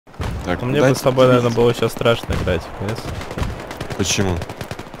Так, мне бы с тобой, наверное, было сейчас страшно играть в КС. Почему?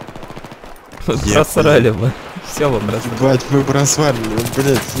 Просрали бы. Все бы просрали. Ебать, мы просрали,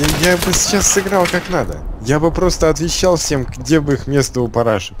 блять. Я бы сейчас сыграл как надо. Я бы просто отвечал всем, где бы их место у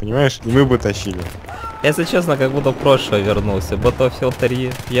параши, понимаешь? И мы бы тащили. Если честно, как будто в прошлое вернулся. Battlefield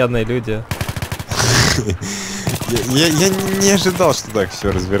 3, пьяные люди. Я не ожидал, что так все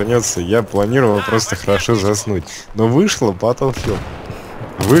развернется. Я планировал просто хорошо заснуть. Но вышло Battlefield.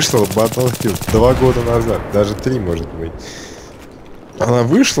 Вышло Battlefield 2 года назад. Даже 3, может быть. Она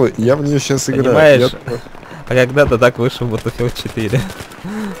вышла, и я в нее сейчас играю. Понимаешь? А когда-то так вышел Battlefield 4.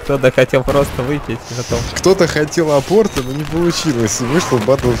 Кто-то хотел просто выпить, и потом... Кто-то хотел апорта, но не получилось. И вышел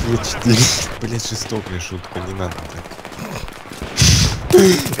Battlefield 4. Блять, жестокая шутка, не надо так.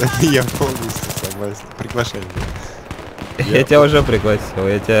 Я полностью согласен. Приглашай меня. Я тебя уже пригласил,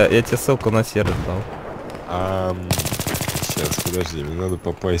 я тебе ссылку на сервер дал. Сейчас, подожди, мне надо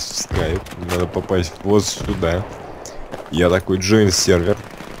попасть в скайп. Мне надо попасть вот сюда. Я такой, join сервер.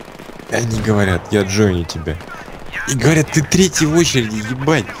 И они говорят, я джойню тебя. И говорят, ты третий в очереди,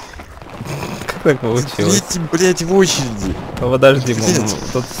 ебать. Как так получилось? Третий, блядь, в очереди. Ну подожди,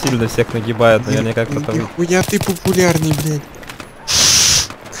 тут сильно всех нагибают, наверняка кто-то... Нихуя ты популярный, блядь.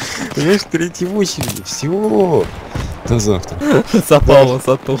 Понимаешь, третий в очереди. Всего. До завтра. Запал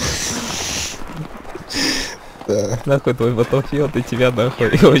высоту. Да. Нахуй твой Battlefield и тебя нахуй.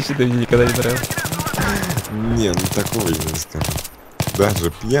 И вообще ты мне никогда не нравился. Не, ну такого я не скажу.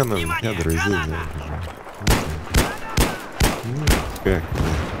 Даже пьяным я друзей не обижу. Ну, как?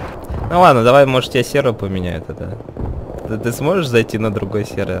 Ну ладно, давай, может, я сервер поменяю тогда. Ты сможешь зайти на другой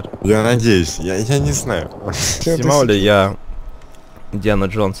сервер? Я надеюсь, я не знаю. Снимал ли я Диана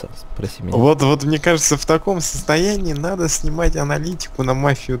Джонса? Спроси меня. Вот мне кажется, в таком состоянии надо снимать аналитику на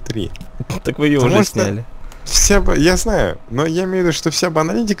Мафию 3. Так вы ее уже сняли. Вся бы, я знаю, но я имею в виду, что вся бы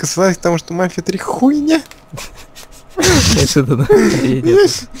аналитика свелась к тому, что Мафия 3 хуйня. Неожиданно.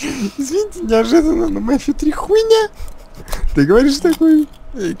 Извините, неожиданно, но Мафия 3 хуйня. Ты говоришь такой,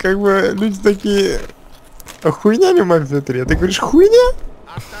 и как бы люди такие, хуйня ли Мафия 3? А ты говоришь, хуйня?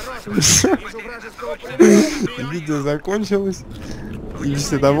 Видео закончилось, и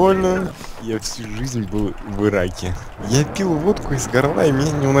все довольны. Я всю жизнь был в Ираке. Я пил водку из горла, и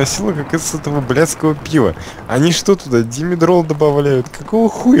меня не уносило, как из этого блядского пива. Они что туда, димедрол добавляют? Какого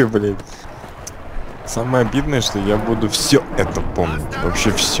хуя, блядь? Самое обидное, что я буду все это помнить.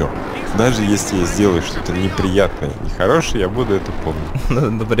 Вообще все. Даже если я сделаю что-то неприятное, нехорошее, я буду это помнить. Ну,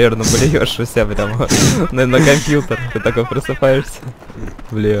 например, блюешь у себя прямо на компьютер. Ты такой просыпаешься.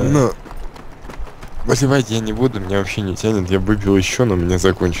 Бля. Ну, выливать я не буду, меня вообще не тянет. Я выпил еще, но у меня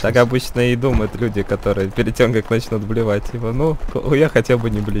закончилось. Так обычно и думают люди, которые перед тем, как начнут блевать. Типа, ну, я хотя бы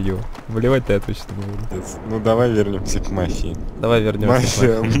не блюю. Блевать-то я точно буду. Ну, давай вернемся к мафии. Давай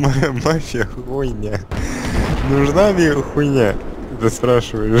вернемся. Мафия хуйня. Нужна ли хуйня? Ты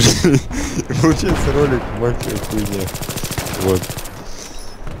спрашиваешь. И получается ролик мафия хуйня. Вот.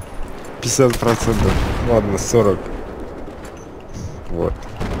 50%. Ладно, 40. Вот.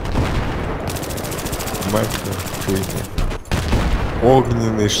 Мафия хуйня.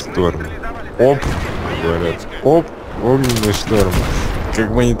 Огненный шторм. Оп, говорят. Оп, огненный шторм.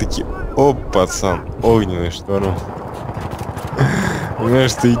 Как бы они такие, оп, пацан, огненный шторм.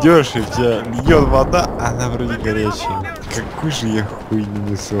 Понимаешь, ты идешь, и у тебя льет вода, а она вроде горячая. Какой же я хуй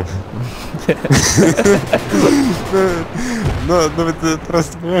не несу. Но ты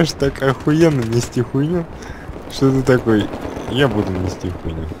просто понимаешь, так охуенно нести хуйню, что ты такой, я буду нести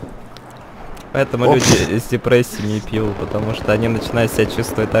хуйню. Поэтому люди с депрессией не пьют, потому что они начинают себя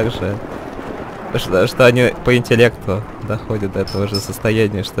чувствовать так же, что они по интеллекту доходят до этого же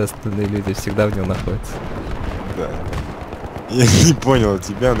состояния, что остальные люди всегда в нем находятся. Да. Я не понял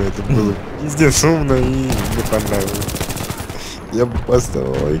тебя, но это было пиздец умно и мне понравилось. Я бы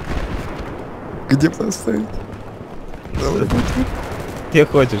поставил лайк. Где поставить? Давай. Где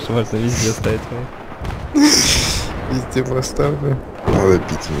хочешь, можно везде ставить лайк. Везде поставлю. Надо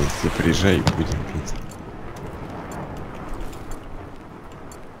пить вместе, приезжай и будем пить.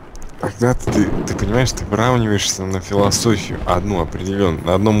 Когда ты понимаешь, ты выравниваешься на философию одну определенную,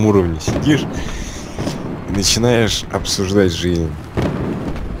 на одном уровне сидишь и начинаешь обсуждать жизнь.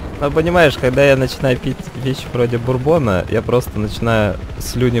 Ну понимаешь, когда я начинаю пить вещи вроде бурбона, я просто начинаю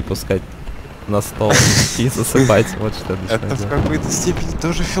слюни пускать на стол и засыпать. Вот что я Это в какой-то степени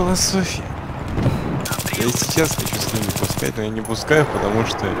тоже философия. Я и сейчас хочу слюни пускать, но я не пускаю, потому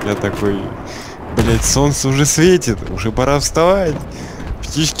что я такой, блять, солнце уже светит, уже пора вставать,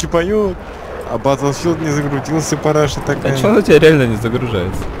 птички поют, а Battlefield не загрузился, параша такая. А чё он у тебя реально не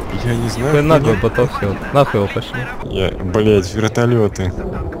загружается? Я не знаю. Какой нахуй Battlefield? Нахуй его пошли. Блять, вертолеты.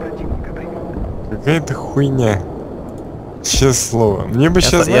 Какая-то хуйня. Сейчас слово. Мне бы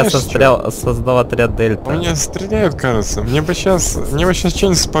сейчас, Я знаешь, создал отряд Дельта. у меня стреляют, кажется. Мне бы сейчас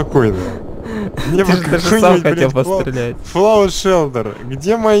что-нибудь спокойное. Мне бы Ты же сам хотел пострелять. Fallout Shelter.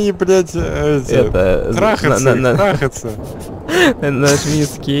 Где мои, блядь, эти... Трахаться. Нажми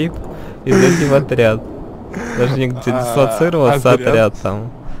Escape и зайди в отряд. Даже не дислоцировался отряд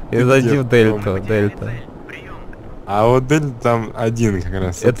там. И зайди в Дельту. А вот Дельта там один как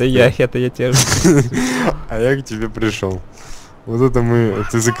раз. Это я тебе же. А я к тебе пришел. Вот это мы...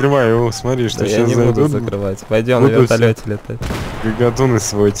 Ты закрывай его, смотри, что сейчас я не буду закрывать. Пойдем на вертолете летать. Гигатоны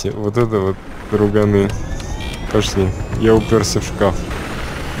своти. Вот это вот друганы. Пошли. Я уперся в шкаф.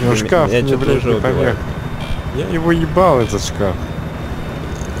 Ну шкаф, мне, блядь, не помех. Я его ебал, этот шкаф.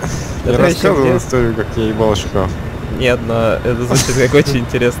 Я рассказывал историю, как я ебал шкаф. Нет, но это звучит как очень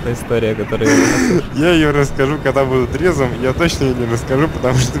интересная история, которую я ее расскажу, когда буду трезвым. Я точно ее не расскажу,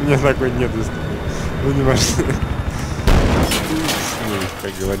 потому что у меня такой нет истории. Ну не важно.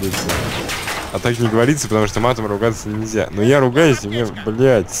 Как говорится. А так не говорится, потому что матом ругаться нельзя. Но я ругаюсь, и мне,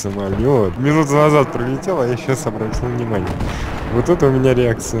 блядь, самолет. Минуту назад пролетел, а я сейчас обратил внимание. Вот это у меня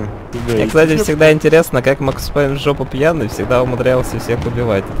реакция. Мне, кстати, всегда интересно, как Макс Пейн в жопу пьяный всегда умудрялся всех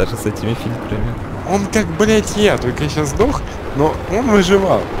убивать, даже с этими фильтрами. Он как, блядь, я, только сейчас сдох, но он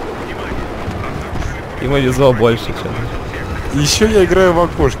выживал. Ему везло больше, чем... Еще я играю в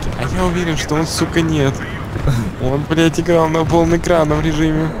окошке, а я уверен, что он, сука, нет. Он, блядь, играл на полный экран в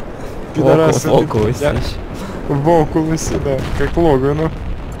режиме. В Окулусе. В Окулусе, да, как Логану.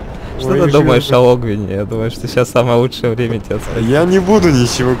 Что ты думаешь о Логвине? Я думаю, что сейчас самое лучшее время тебя спросить. Я не буду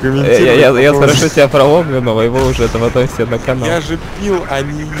ничего комментировать. Я спрошу тебя про Логвину, а его уже это потом все на канал. Я же пил, а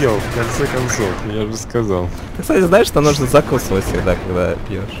не ел, в конце концов, я же сказал. Ты, кстати, знаешь, что нужно закусывать всегда, когда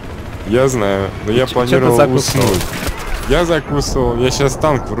пьешь? Я знаю, но я планировал уснуть. Я закусывал, я сейчас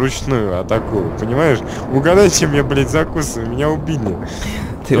танк вручную атакую, понимаешь? Угадай, чем я, блядь, закусываю, меня убили.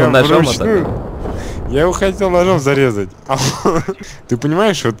 Ты его ножом атаковал? Я его хотел ножом зарезать. Ты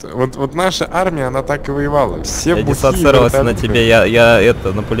понимаешь, вот наша армия, она так и воевала. Все я диссоциировался на тебе, я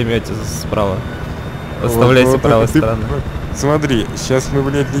это, на пулемете справа. Оставляйся правой стороны. Смотри, сейчас мы,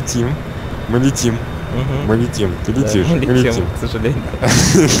 блядь, летим. Мы летим. Мы летим, ты летишь, мы летим, к сожалению.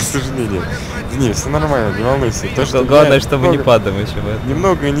 К сожалению. Не, все нормально, не волнуйся. То, что главное, чтобы не падаем еще в этом.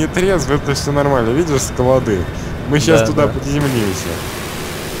 Немного не трезв, это все нормально. Видишь склады? Мы сейчас туда приземлимся.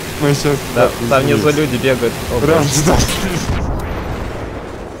 Мы сейчас... Да, там внизу люди бегают. Прям туда.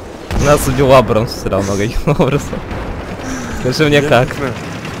 Нас убил Абрамс все равно каким образом. Скажи мне как.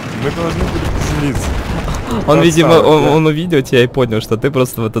 Мы должны были приземлиться. Он, видимо, он увидел тебя и понял, что ты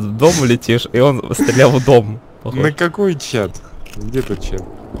просто в этот дом летишь, и он стрелял в дом. На какой чат? Где тут чат?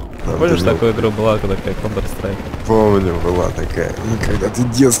 Помнишь, такую игру была, когда как Counter-Strike? Помню, была такая. Когда ты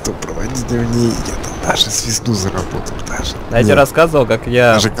детство проводили в ней, я там даже звезду заработал даже. Я тебе рассказывал, как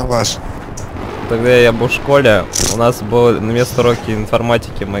я... Даже калаш. Тогда я был в школе, у нас было на место уроки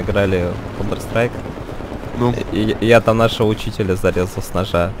информатики, мы играли в Counter-Strike. Ну. И я там нашего учителя зарезал с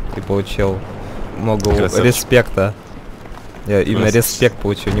ножа и получил много респекта. Я именно респект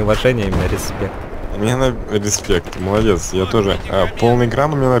получил, не уважение, а именно респект. У меня респект, молодец, я тоже. Полный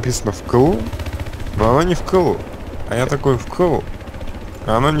экран у меня написано в КЛУ, но оно не в КЛУ. А я такой в КЛУ,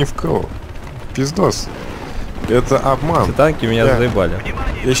 а оно не в КЛУ. Пиздос. Это обман. Эти танки меня заебали.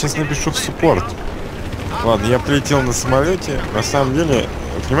 Я сейчас напишу в суппорт. Ладно, я прилетел на самолете. На самом деле,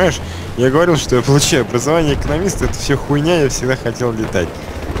 понимаешь, я говорил, что я получаю образование экономиста, это все хуйня, я всегда хотел летать.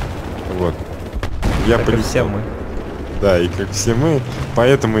 Вот. Я полетел. Все мы. Да, и как все мы,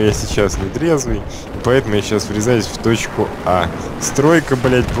 поэтому я сейчас не трезвый, и поэтому я сейчас врезаюсь в точку А. Стройка,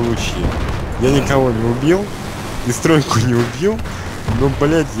 блядь, получи. Я никого не убил, и стройку не убил, но,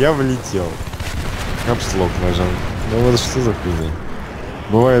 блядь, я влетел. Капслок нажал. Ну вот что за хуйня?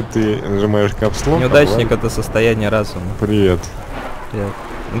 Бывает, ты нажимаешь капслок. Неудачник — это состояние разума. Привет. Привет.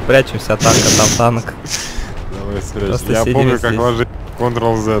 Мы прячемся от танка, там танк. Давай спрячься. Я помню, как ложить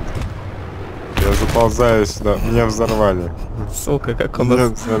Ctrl-Z. Я заползаю сюда, меня взорвали. Сука, как он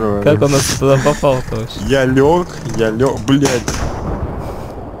нас туда попал-то вообще? Я лег, блядь.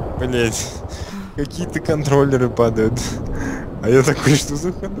 Блядь. Какие-то контроллеры падают. А я такой, что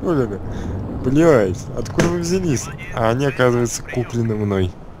за контроллеры? Блядь, откуда вы взялись? А они, оказывается, куплены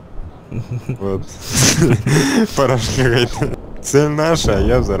мной. Вот. Парашка какая-то. Цель наша, а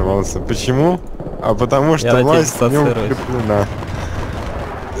я взорвался. Почему? А потому что власть не укреплена.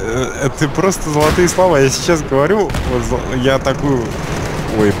 Это просто золотые слова. Я сейчас говорю, вот я такую...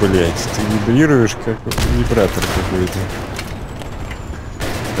 Ой, блядь, ты вибрируешь, как вибратор какой-то.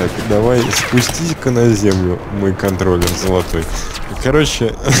 Так, давай спусти-ка на землю мой контроллер золотой.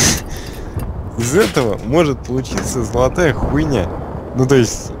 Короче, из этого может получиться золотая хуйня. Ну то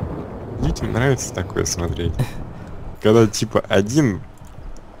есть, людям нравится такое смотреть. Когда типа один...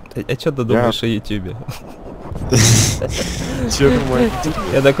 А чё ты думаешь о ютубе? Чё думаешь?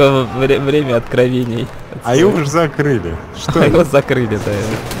 Я такое время откровений. А его уже закрыли. Что? Его закрыли, да.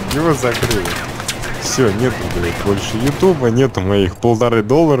 Его закрыли. Все, нету, блядь, больше ютуба, нету моих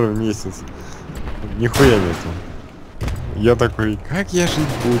 $1,5 в месяц. Нихуя нету. Я такой, как я жить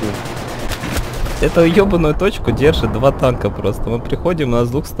буду? Эту ёбаную точку держит 2 танка просто. Мы приходим, нас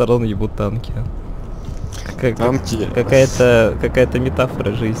с 2 сторон ебут танки. Танки. Какая-то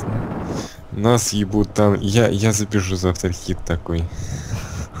метафора жизни. Нас ебут там. Я запишу завтра хит такой.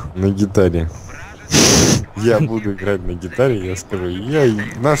 На гитаре. Я буду играть на гитаре, я скажу,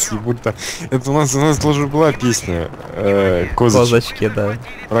 нас ебут там. Это у нас тоже была песня. Козочки, да.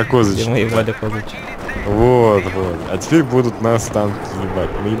 Про козочки. Где мы ебали козочек. Вот. А теперь будут нас танки ебать.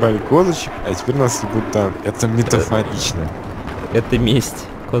 Мы ебали козочек, а теперь нас ебут танк. Это метафорично. Это месть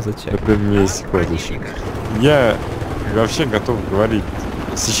козочек. Это месть козочек. Я вообще готов говорить,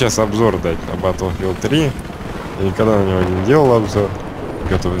 сейчас обзор дать на Battlefield 3. Я никогда на него не делал обзор.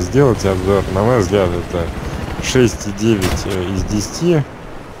 Готов сделать обзор. На мой взгляд, это 6,9 из 10.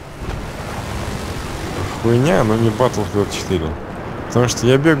 Хуйня, но не Battlefield 4. Потому что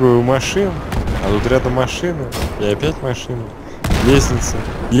я бегаю у машин, а тут рядом машины, и опять машины, лестница.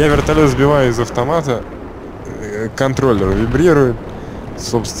 Я вертолет сбиваю из автомата, контроллер вибрирует,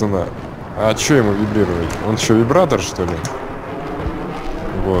 собственно. А что ему вибрировать? Он что, вибратор, что ли?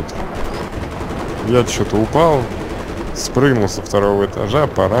 Вот. Я что-то упал, спрыгнул со 2-го этажа,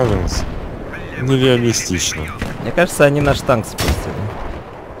 поранился. Нереалистично. Мне кажется, они наш танк спиздили.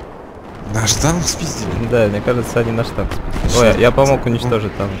 Наш танк спиздили? Да, мне кажется, они наш танк спиздили. Ой, я помог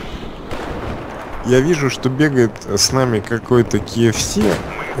уничтожить танк. Я вижу, что бегает с нами какой-то KFC,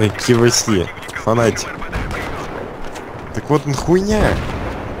 фанатик. Так вот он хуйня,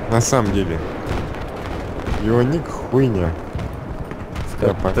 на самом деле. Его ник хуйня.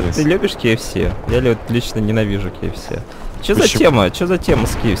 Ты любишь KFC? Я лично ненавижу KFC. Чё за тема? Чё за тема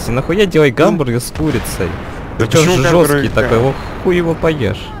с KFC? Нахуя делай гамбургер с курицей? Да чё же жесткий такой, его хуй его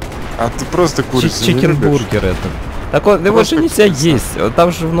поешь. А ты просто курицу не любишь? Чикенбургер это. Так вот, его же нельзя есть.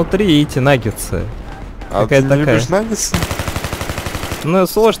 Там же внутри эти наггетсы. А ты не любишь наггетсы? Ну,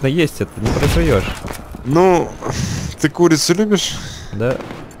 сложно есть это, не прожуешь. Ну, ты курицу любишь? Да.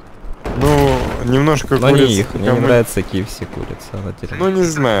 Ну, немножко но курицы. Не их, мне не нравится KFC курица. Ну, не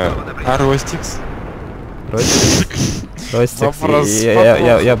знаю. А Ростикс? Ростикс.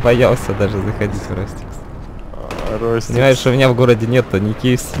 Я боялся даже заходить в Ростикс. Понимаешь, у меня в городе нету ни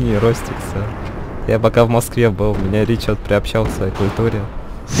KFC, ни Ростикса. Я пока в Москве был, меня Ричард приобщал к своей культуре.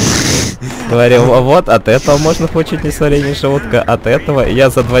 Говорил, вот от этого можно получить несварение желудка, от этого. И я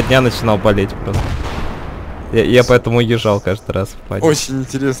за 2 дня начинал болеть просто. Я поэтому уезжал каждый раз в пати. Очень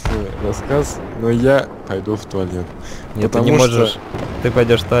интересный рассказ, но я пойду в туалет. Нет, ты не можешь. Ты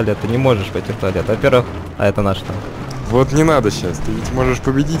пойдешь в туалет, ты не можешь пойти в туалет. Во-первых, а это наш танк. Вот не надо сейчас, ты ведь можешь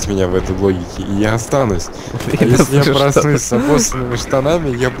победить меня в этой логике, и я останусь. А если я проснусь с обоссанными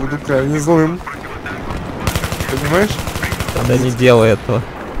штанами, я буду крайне злым. Понимаешь? Да не делай этого.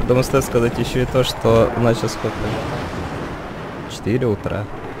 Потому стоит сказать еще и то, что у нас сейчас сколько? 4 утра.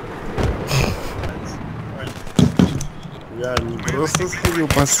 Я не просто сходил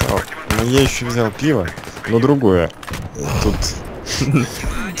поссал, но я еще взял пиво, но другое. Тут...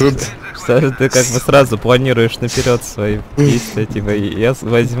 Что ты как бы сразу планируешь наперед свои действия, типа, я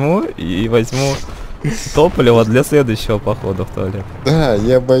возьму топливо для следующего похода в туалет. Да,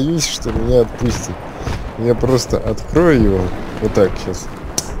 я боюсь, что меня отпустят. Я просто открою его, вот так сейчас.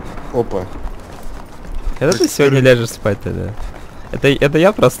 Опа. Когда ты сегодня ляжешь спать тогда? Это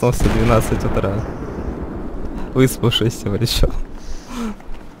я проснулся в 12 утра. Выспавшийся причем.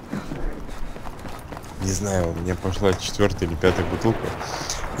 Не знаю, у меня пошла 4-я или 5-я бутылка.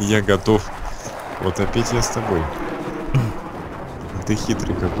 И я готов. Вот опять я с тобой. Ты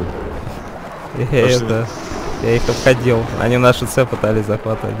хитрый какой. Я их обходил. Они наши С пытались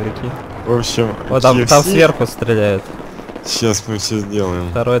захватывать, прикинь. В общем, вот там сверху стреляют. Сейчас мы все сделаем.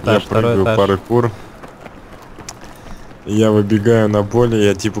 Второй этаж, я прыгаю паркур. Я выбегаю на поле,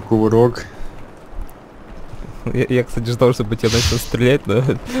 я типа кувырок. Я, кстати, ждал, чтобы тебя начал стрелять, но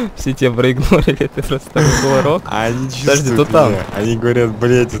все тебя проигнорили, ты просто кувырок. А они чувствуют меня. Они говорят,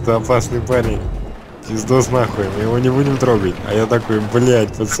 блять, это опасный парень. Пиздос нахуй, мы его не будем трогать. А я такой,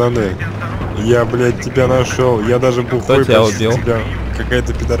 блять, пацаны, я, блять, тебя нашел. Я даже бухой тебя убил?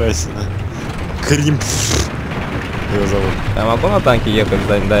 Какая-то пидорасина. Крим. Его зовут. Я могу на танке ехать?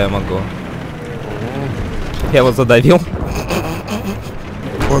 Да, я могу. Я его задавил.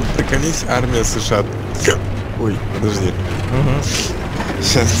 Вот, приколись, армия США. Ой, подожди.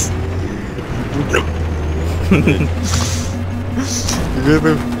 Сейчас.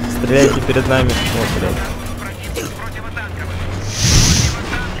 Стреляйте перед нами. О, блядь.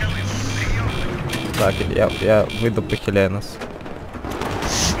 Так, я выйду, похиляю нас.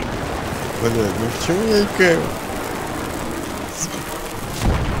 Блядь, ну почему я икаю?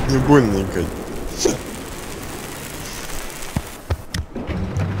 Не больно икать.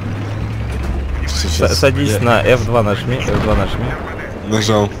 Садись на F2 нажми, F2 нажми.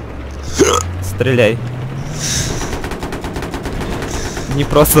 Нажал. Стреляй. Не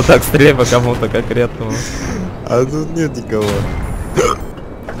просто так стреляй по кому-то конкретному. А тут нет никого.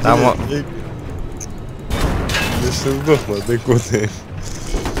 Там я сейчас сдохну от икоты.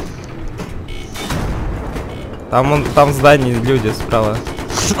 Там в здании люди справа.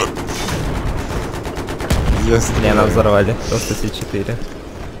 Не, нас взорвали. Просто С4.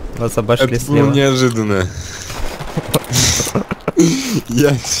 Нас обошли это слева. было неожиданно.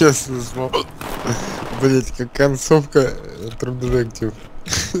 Я честно смотрю. Блять, как концовка True Detective.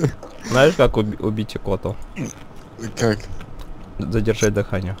 Знаешь, как убить икоту? Как? Задержать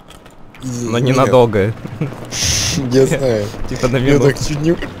дыхание. Но Нет. ненадолго. Я знаю. Типа на Меня минуту. так чуть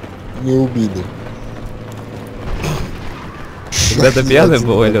не убили. Когда ты пьяный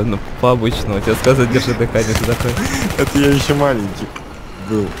был, или ну, по-обычному, у тебя сказать держи дыхание, ты такой. Это я еще маленький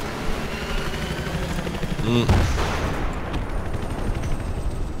был.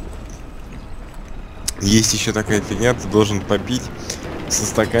 Есть еще такая фигня, ты должен попить со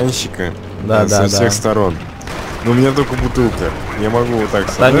стаканчика со всех сторон. Но у меня только бутылка. Я могу вот так.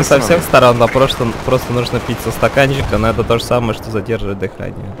 Да не со всех сторон, а просто нужно пить со стаканчика, но это то же самое, что задерживать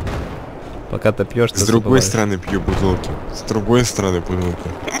дыхание. Пока ты пьешь, с другой стороны пью бутылки. С другой стороны бутылка.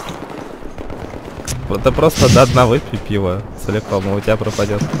 Ты просто до дна выпей пиво целиком, и у тебя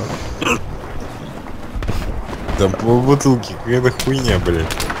пропадет. Да пол бутылки, какая-то хуйня, блядь.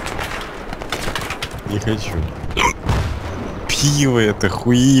 Не хочу. Пиво это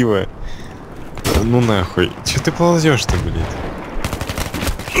хуиво. Ну нахуй. Че ты ползешь-то,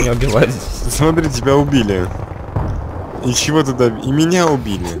 блядь? Не убивать. Смотри, тебя убили. И чего ты добился? И меня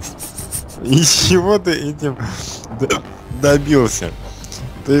убили. И чего ты этим добился?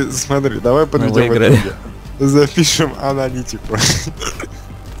 Ты смотри, давай подведем итоги. Запишем аналитику.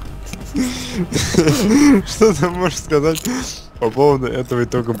 Что ты можешь сказать по поводу этого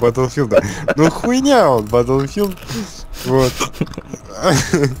итога Battlefield? Ну хуйня он, Battlefield. Вот.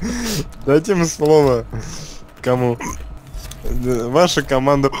 Дайте ему слово. Кому? Ваша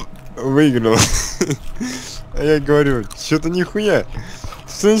команда выиграла. А я говорю, что-то нихуя.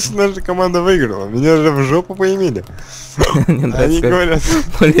 Что значит наша команда выиграла? Меня же в жопу поимели. Они говорят...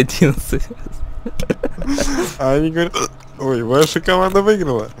 0-11. А они говорят, ой, ваша команда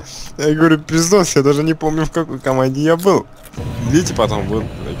выиграла. Я говорю, пиздос, я даже не помню, в какой команде я был. Видите, потом будут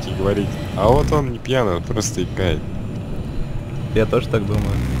такие говорить. А вот он не пьяный, он просто икает. Я тоже так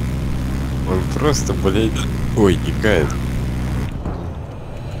думаю. Он просто, блядь, ой, икает.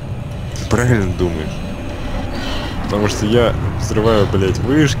 Правильно думаешь. Потому что я взрываю, блядь,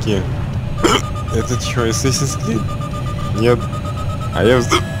 вышки. Это чё, Assassin's Creed? Нет. А я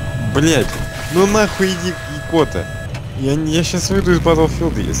блядь, ну нахуй иди, икота. Я сейчас выйду из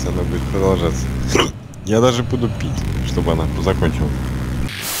Battlefield, если она будет продолжаться. Я даже буду пить, чтобы она закончилась.